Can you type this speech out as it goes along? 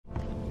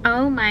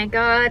Oh my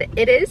god,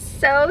 it is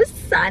so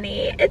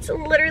sunny. It's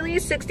literally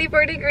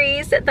 64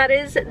 degrees. That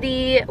is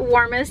the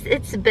warmest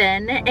it's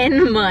been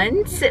in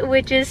months,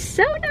 which is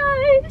so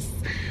nice.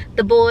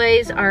 The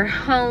boys are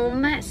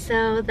home,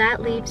 so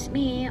that leaves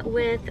me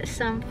with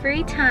some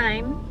free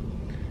time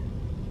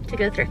to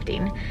go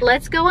thrifting.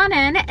 Let's go on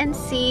in and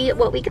see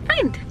what we can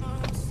find.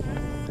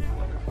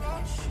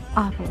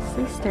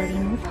 Obviously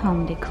starting with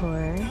home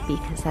decor,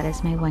 because that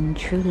is my one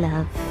true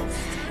love.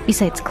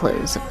 Besides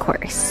clothes, of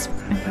course.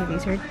 Okay,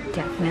 these are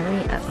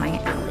definitely up my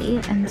alley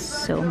and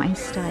so my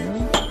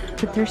style,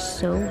 but they're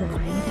so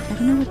wide. I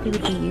don't know what they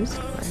would be used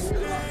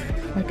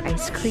for. Like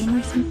ice cream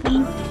or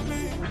something?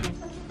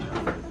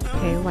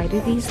 Okay, why do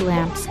these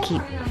lamps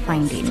keep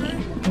finding me?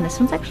 And this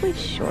one's actually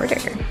shorter.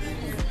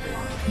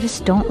 I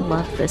just don't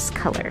love this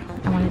color.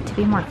 I want it to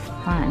be more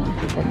fun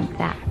than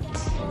that.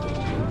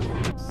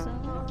 So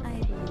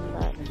I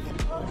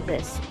love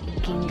this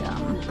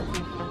gingham.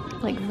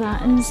 Like,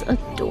 that is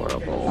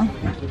adorable.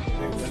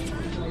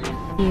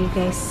 Do you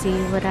guys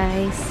see what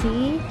I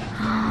see?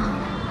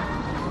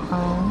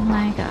 Oh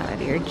my god,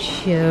 you're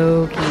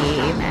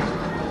joking.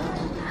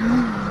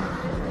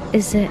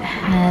 Is it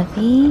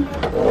heavy?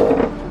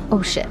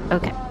 Oh shit,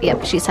 okay.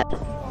 Yep, she's heavy.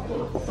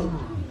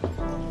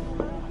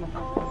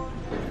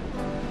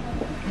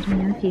 I don't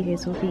know if you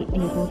guys will be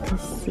able to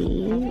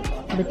see,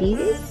 but do you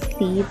guys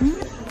see that?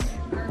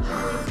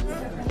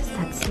 Does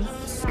that say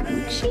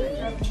Gucci?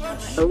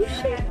 Oh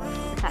shit.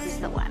 That's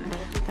the one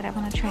that I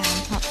want to try on.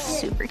 That's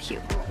super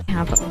cute. I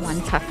have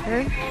one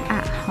tucker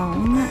at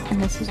home,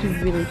 and this is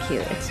really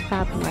cute. It's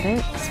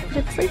Fabletics, but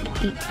it's like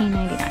 $18.99,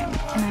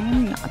 and I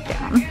am not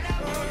down.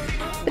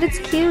 But it's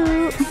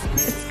cute.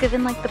 It's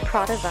given like the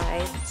Prada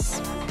vibes.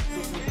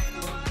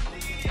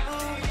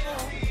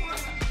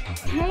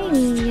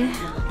 Hey,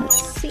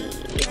 let's see.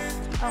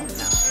 Oh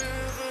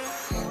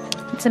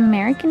no. It's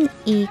American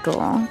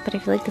Eagle, but I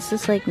feel like this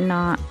is like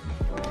not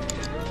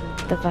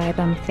the vibe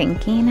I'm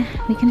thinking.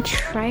 We can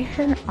try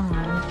her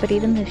on, but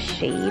even the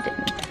shade,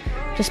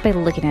 just by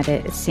looking at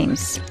it, it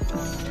seems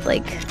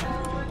like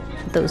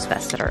those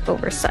vests that are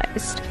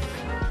oversized.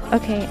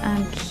 Okay,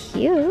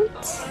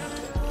 cute.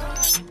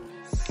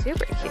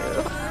 Super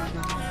cute.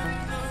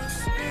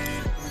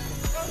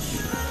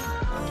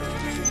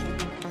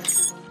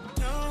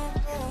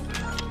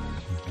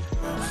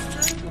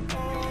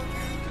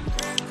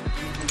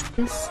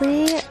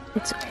 Honestly,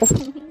 it's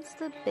always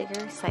the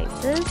bigger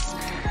sizes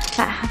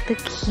that have the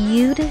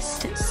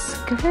cutest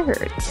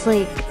skirts.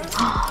 Like,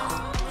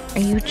 oh, are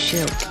you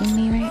joking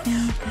me right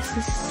now? This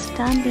is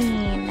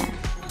stunning.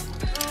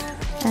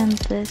 And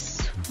this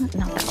one,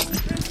 not that one.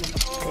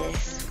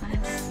 This one.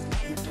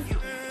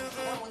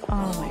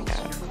 Oh my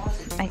god,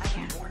 I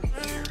can't.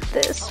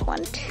 This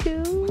one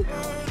too.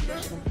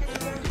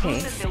 Okay,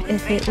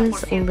 if it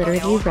was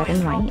literally red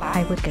and white,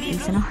 I would get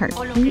these in a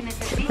heartbeat,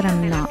 but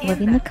I'm not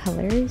loving the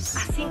colors.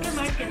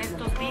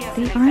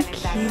 They are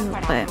cute,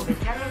 but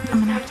I'm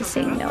gonna have to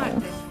say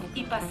no.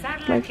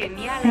 Like,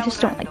 I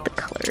just don't like the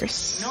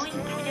colors.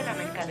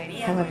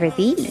 However,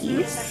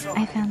 these,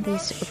 I found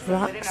these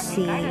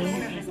Roxy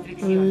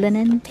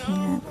linen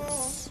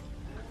pants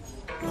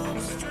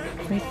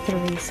for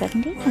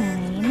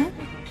 $3.79,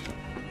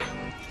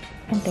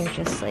 and they're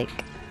just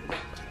like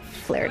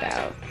flared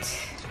out.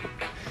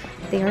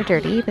 They are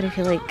dirty, but I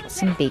feel like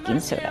some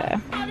baking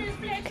soda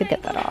could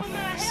get that off.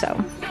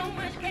 So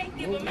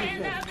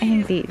I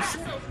think these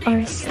are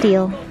a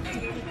steal.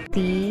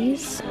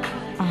 These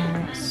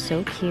are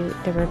so cute.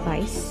 They're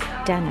Revice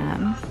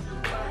denim.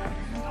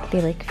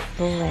 They like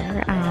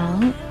flare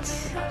out.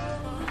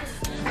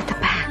 Look at the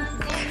back.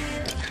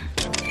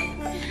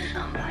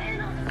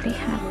 They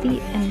have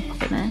the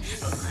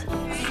infamous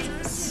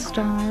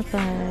star,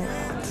 but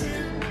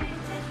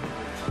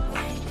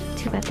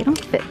too bad they don't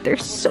fit. They're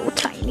so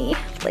tiny.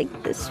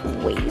 Like, this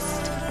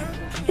waist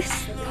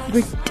is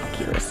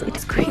ridiculously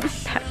great.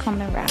 Back on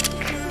the rack.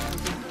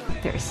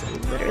 There's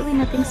literally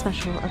nothing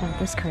special about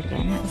this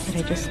cardigan, but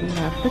I just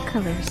love the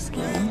color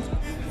scheme.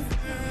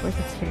 Like,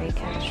 it's very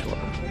casual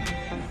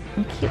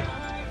and cute.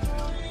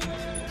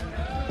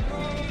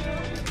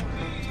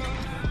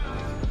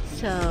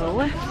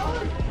 So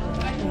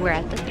we're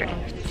at the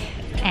Thrift,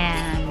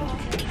 and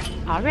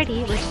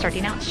already we're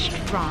starting out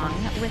strong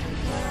with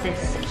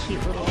this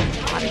cute little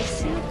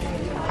bodysuit.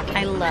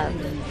 I love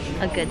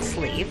a good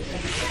sleeve.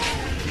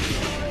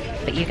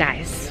 But you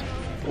guys,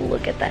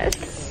 look at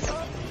this.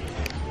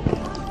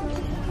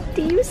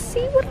 Do you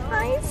see what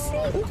I see?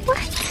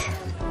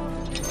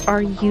 What?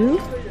 Are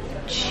you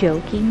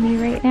joking me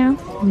right now?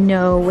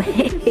 No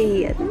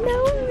way.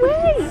 No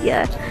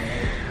way.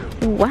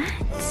 What?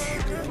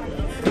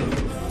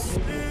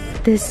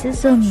 This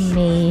is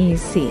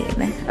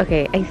amazing.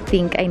 Okay, I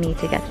think I need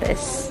to get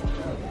this.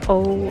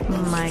 Oh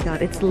my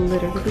god, it's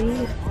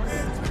literally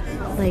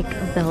like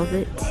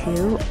velvet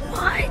too.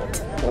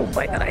 What? Oh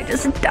my god, I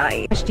just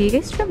died. Do you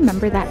guys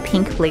remember that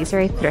pink blazer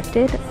I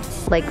thrifted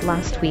like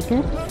last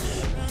weekend?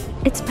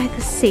 It's by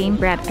the same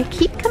brand. I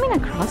keep coming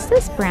across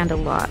this brand a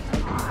lot.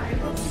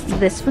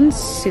 This one's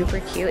super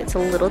cute. It's a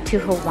little too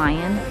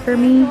Hawaiian for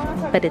me,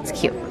 but it's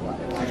cute.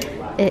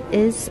 It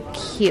is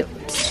cute.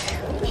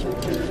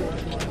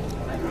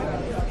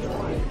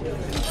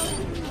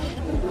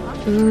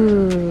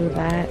 Ooh,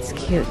 that's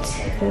cute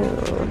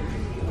too.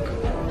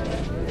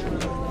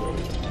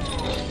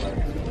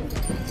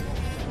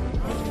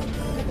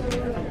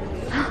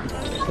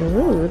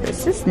 Ooh,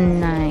 this is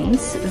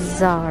nice.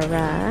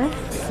 Zara,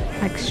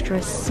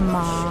 extra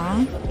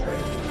small.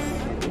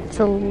 It's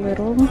a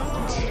little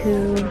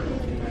too,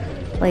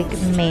 like,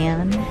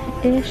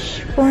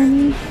 man-ish for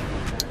me,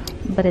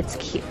 but it's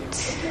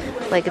cute.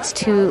 Like, it's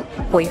too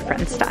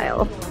boyfriend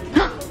style.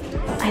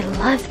 I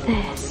love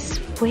this.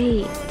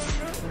 Wait.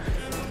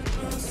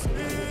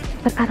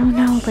 But I don't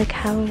know, like,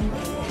 how...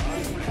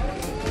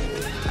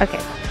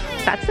 Okay,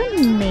 that's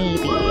a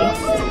maybe.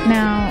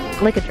 Now,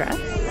 like a dress?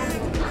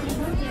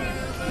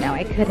 No,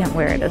 I couldn't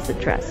wear it as a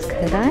dress,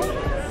 could I?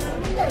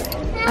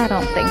 I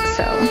don't think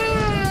so.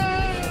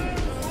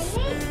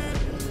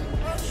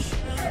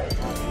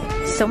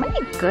 So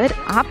many good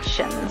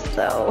options,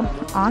 though,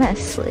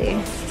 honestly.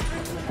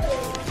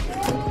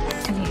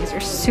 And these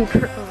are super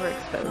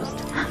overexposed.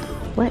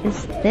 What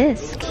is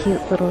this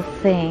cute little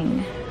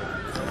thing?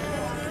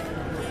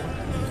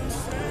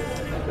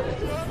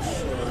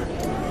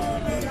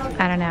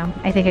 I don't know.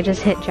 I think I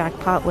just hit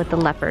jackpot with the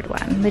Leopard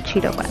one, the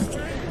Cheeto one.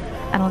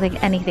 I don't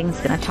think anything's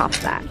gonna top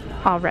that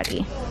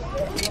already.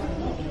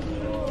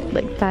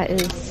 Like, that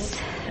is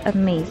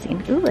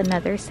amazing. Ooh,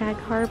 another Sag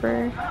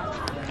Harbor.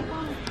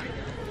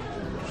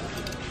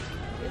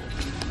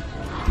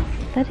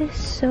 That is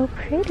so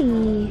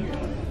pretty.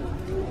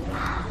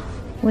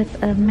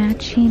 With a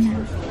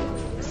matching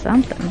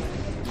something.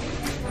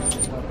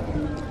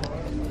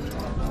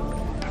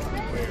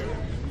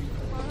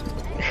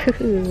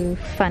 Ooh,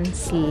 fun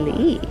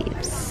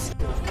sleeves.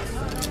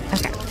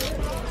 Okay.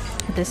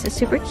 This is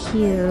super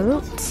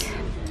cute,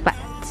 but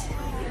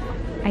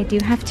I do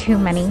have too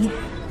many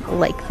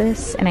like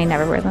this and I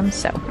never wear them,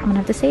 so I'm gonna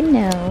have to say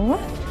no.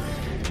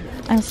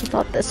 I also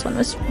thought this one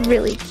was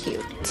really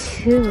cute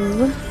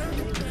too,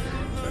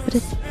 but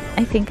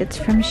I think it's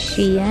from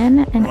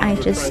Shein, and I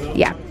just,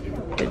 yeah,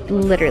 it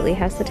literally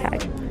has the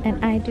tag,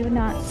 and I do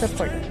not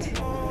support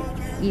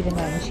even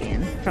on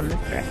Shein from the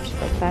thrift.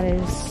 Like, that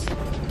is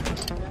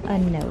a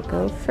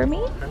no-go for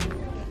me.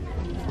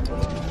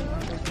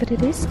 But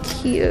it is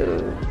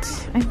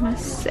cute, I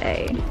must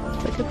say.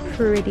 It's like a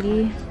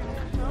pretty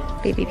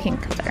baby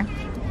pink color.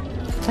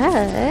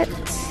 But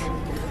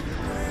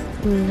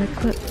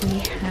look what we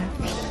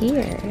have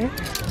here.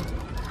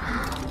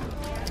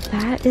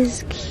 That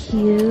is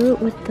cute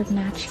with the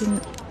matching.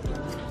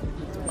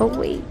 Oh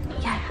wait,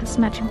 yeah, it has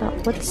matching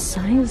belt. What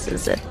size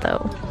is it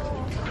though?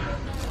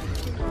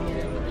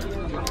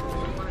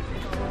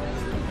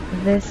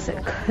 This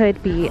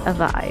could be a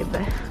vibe.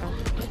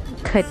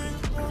 Could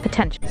be,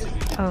 potential.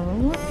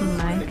 Oh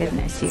my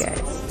goodness, you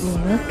guys.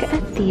 Look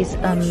at these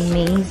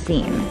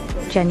amazing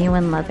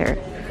genuine leather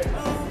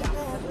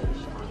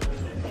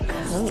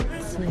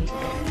coats. Like,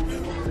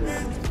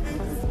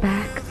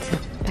 back to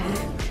back.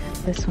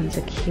 This one's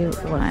a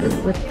cute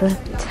one with the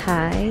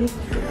tie.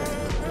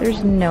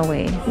 There's no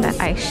way that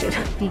I should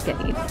be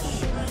getting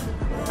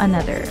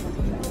another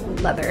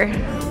leather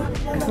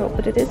coat,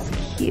 but it is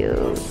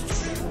cute.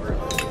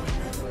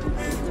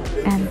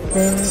 And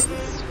this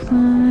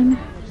one.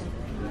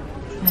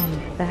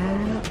 And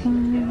that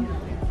one.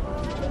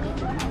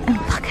 And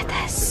look at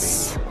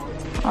this.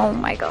 Oh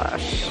my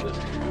gosh.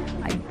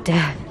 I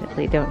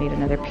definitely don't need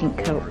another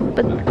pink coat,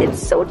 but it's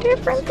so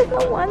different than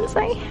the ones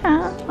I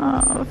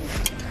have.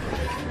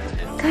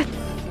 God,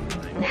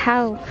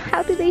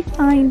 how do they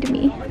find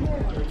me?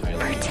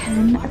 For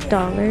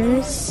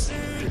 $10?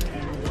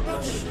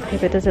 Okay,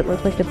 but does it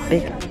look like a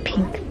big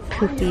pink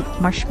poofy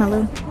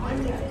marshmallow?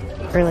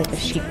 Or like a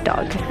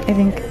sheepdog? I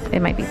think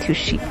it might be too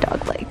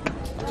sheepdog-like.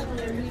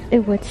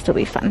 It would still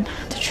be fun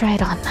to try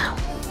it on though.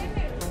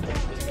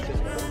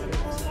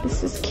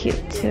 This is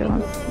cute too,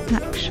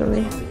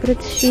 actually. But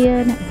it's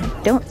Shein, and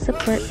I don't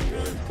support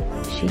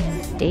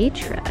Shein Day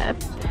Trip.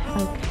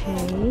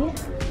 Okay.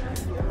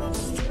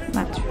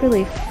 That's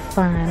really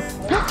fun.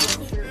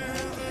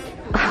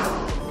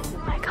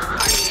 Oh my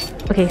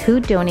god. Okay, who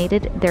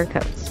donated their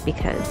coats?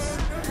 Because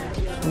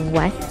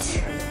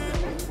what?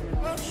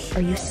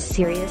 Are you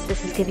serious?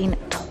 This is giving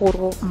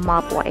total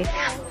mob wife.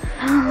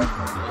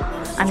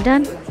 I'm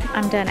done.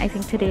 I'm done. I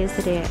think today is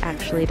the day I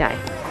actually die.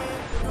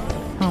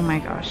 Oh my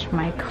gosh,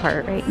 my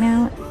cart right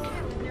now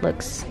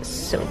looks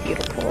so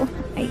beautiful.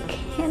 I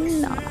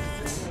cannot.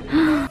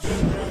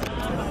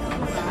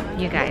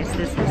 You guys,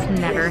 this has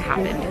never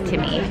happened to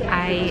me.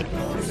 I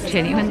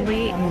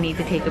genuinely need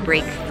to take a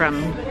break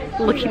from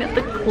looking at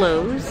the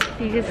clothes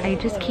because I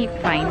just keep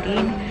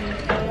finding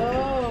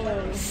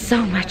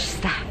so much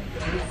stuff.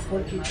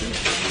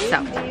 So,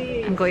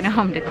 I'm going to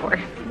home decor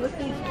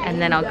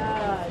and then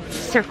I'll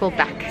circle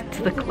back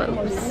to the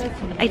clothes.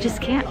 I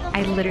just can't.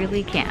 I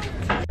literally can't.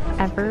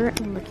 Ever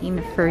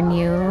looking for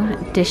new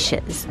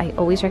dishes, I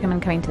always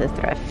recommend coming to the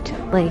thrift.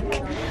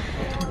 Like,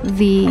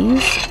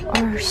 these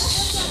are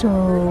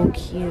so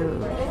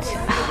cute.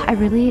 I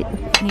really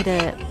need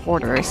to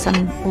order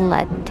some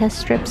lead test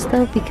strips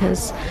though,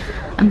 because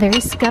I'm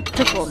very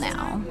skeptical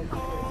now.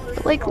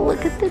 But like,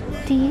 look at the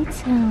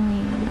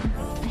detailing.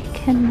 I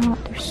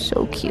cannot, they're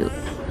so cute.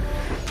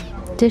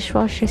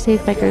 Dishwasher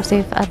safe, microwave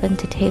safe, oven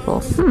to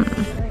table.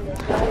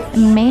 I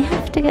may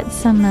have to get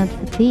some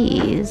of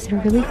these.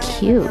 They're really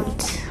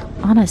cute,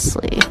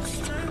 honestly.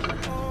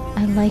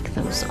 I like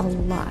those a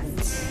lot.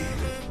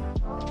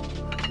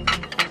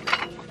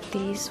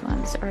 These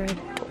ones are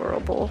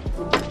adorable.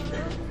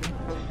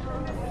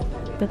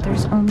 But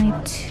there's only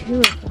 2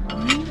 of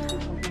them.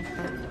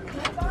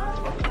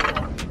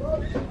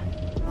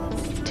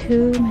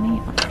 Too many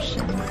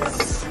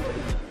options.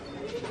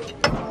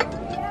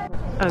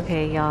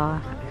 Okay, y'all.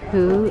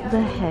 Who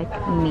the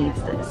heck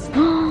needs this?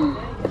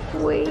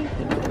 Wait,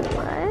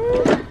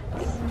 what?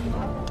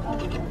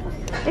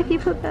 If you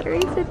put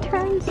batteries, it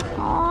turns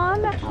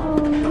on. Oh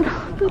no,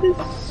 that is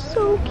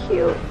so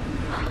cute.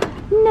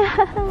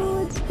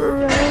 No, it's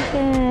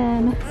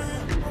broken.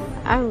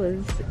 I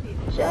was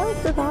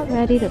just about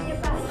ready to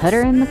put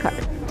her in the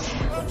cart,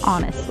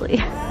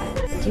 honestly.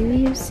 Do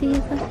you see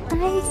what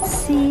I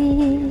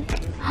see?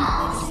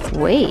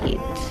 Wait,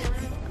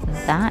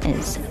 that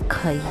is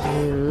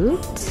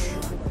cute.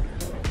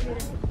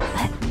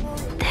 But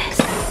this,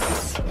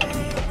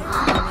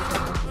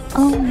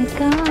 oh my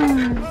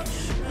god,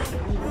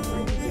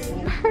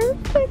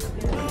 perfect.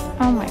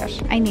 Oh my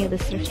gosh, I knew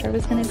this thrift store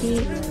was gonna be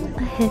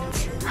a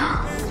hit.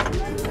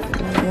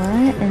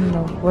 What in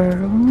the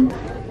world?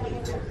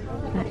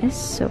 That is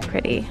so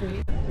pretty.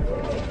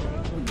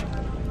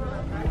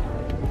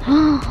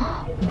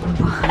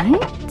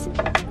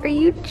 What? Are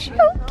you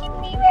joking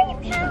me right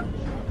now?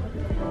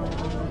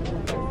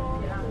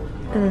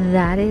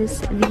 That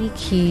is the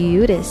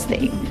cutest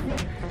thing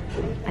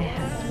I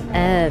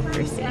have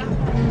ever seen.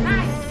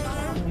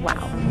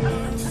 Wow.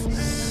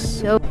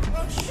 So,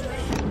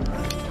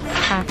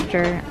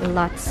 after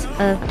lots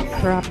of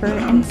proper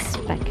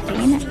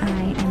inspecting,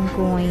 I am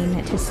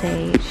going to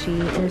say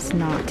she is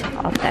not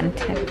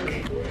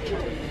authentic.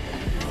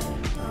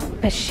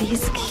 But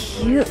she's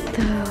cute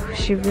though,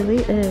 she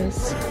really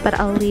is. But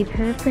I'll leave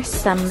her for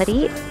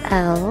somebody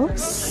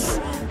else.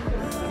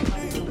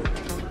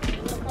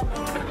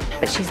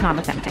 But she's not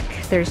authentic.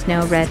 There's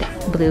no red,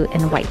 blue,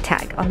 and white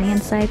tag on the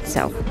inside,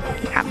 so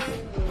yeah.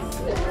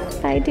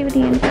 Bye,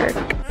 Duty and Perk.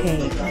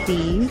 Okay,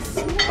 these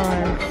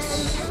are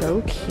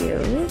so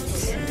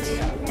cute.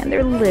 And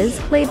they're Liz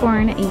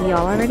Claiborne.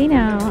 Y'all already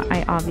know.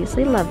 I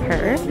obviously love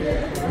her.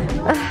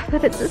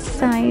 But it's a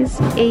size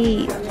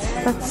 8.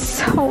 That's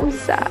so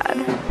sad.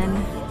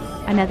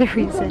 And another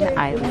reason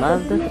I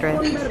love the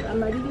thrift.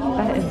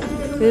 That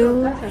is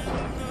too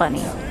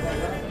funny.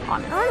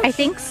 I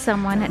think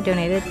someone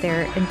donated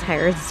their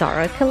entire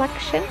Zara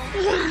collection.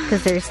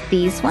 Because there's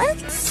these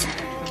ones.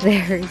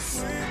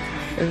 There's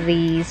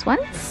these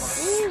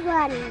ones.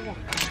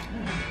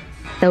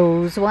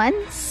 Those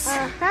ones.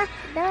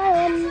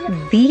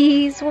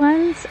 These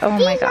ones. Oh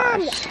my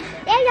gosh.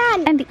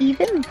 And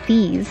even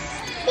these.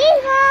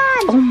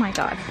 Oh my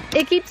god.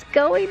 It keeps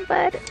going,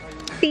 bud.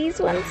 These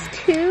ones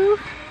too.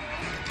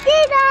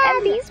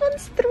 And these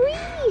ones 3.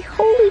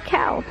 Holy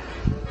cow.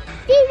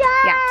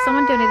 Yeah,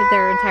 someone donated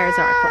their entire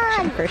Zara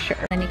collection for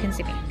sure. Then you can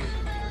see me.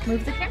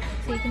 Move the camera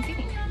so you can see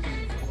me.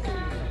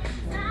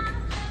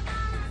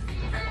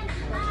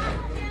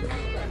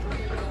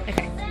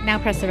 Okay, now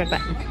press the red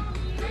button.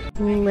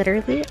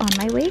 Literally on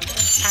my way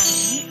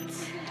out.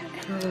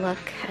 And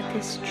look at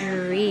this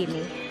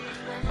dreamy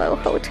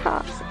boho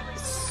top.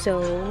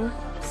 So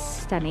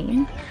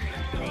stunning.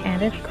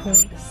 And of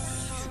course,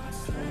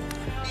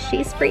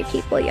 she's free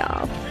people,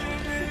 y'all.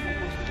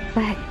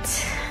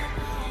 But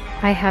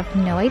I have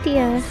no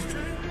idea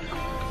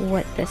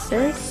what this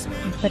is,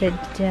 but it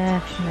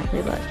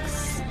definitely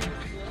looks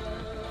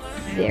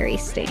very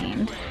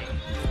stained.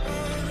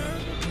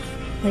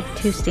 Like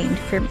too stained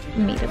for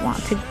me to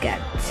want to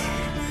get.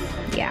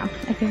 Yeah,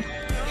 I think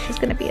she's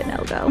gonna be a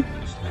no-go.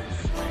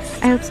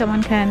 I hope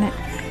someone can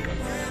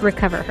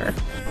recover her.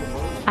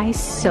 I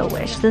so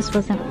wish this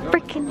wasn't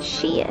freaking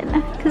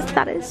Shein, because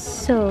that is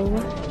so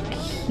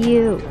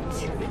cute.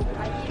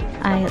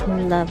 I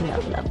love,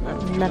 love, love,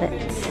 love, love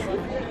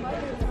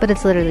it. But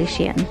it's literally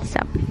Shein, so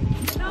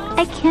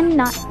I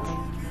cannot.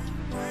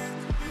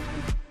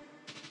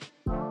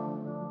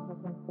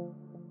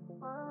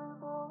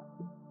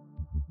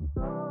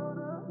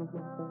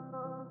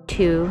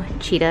 Two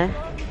cheetah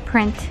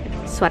print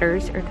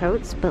sweaters or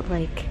coats, but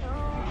like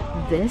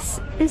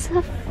this is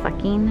a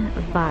fucking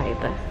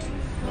vibe.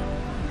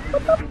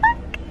 What the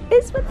fuck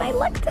is with my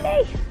look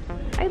today?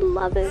 I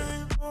love it.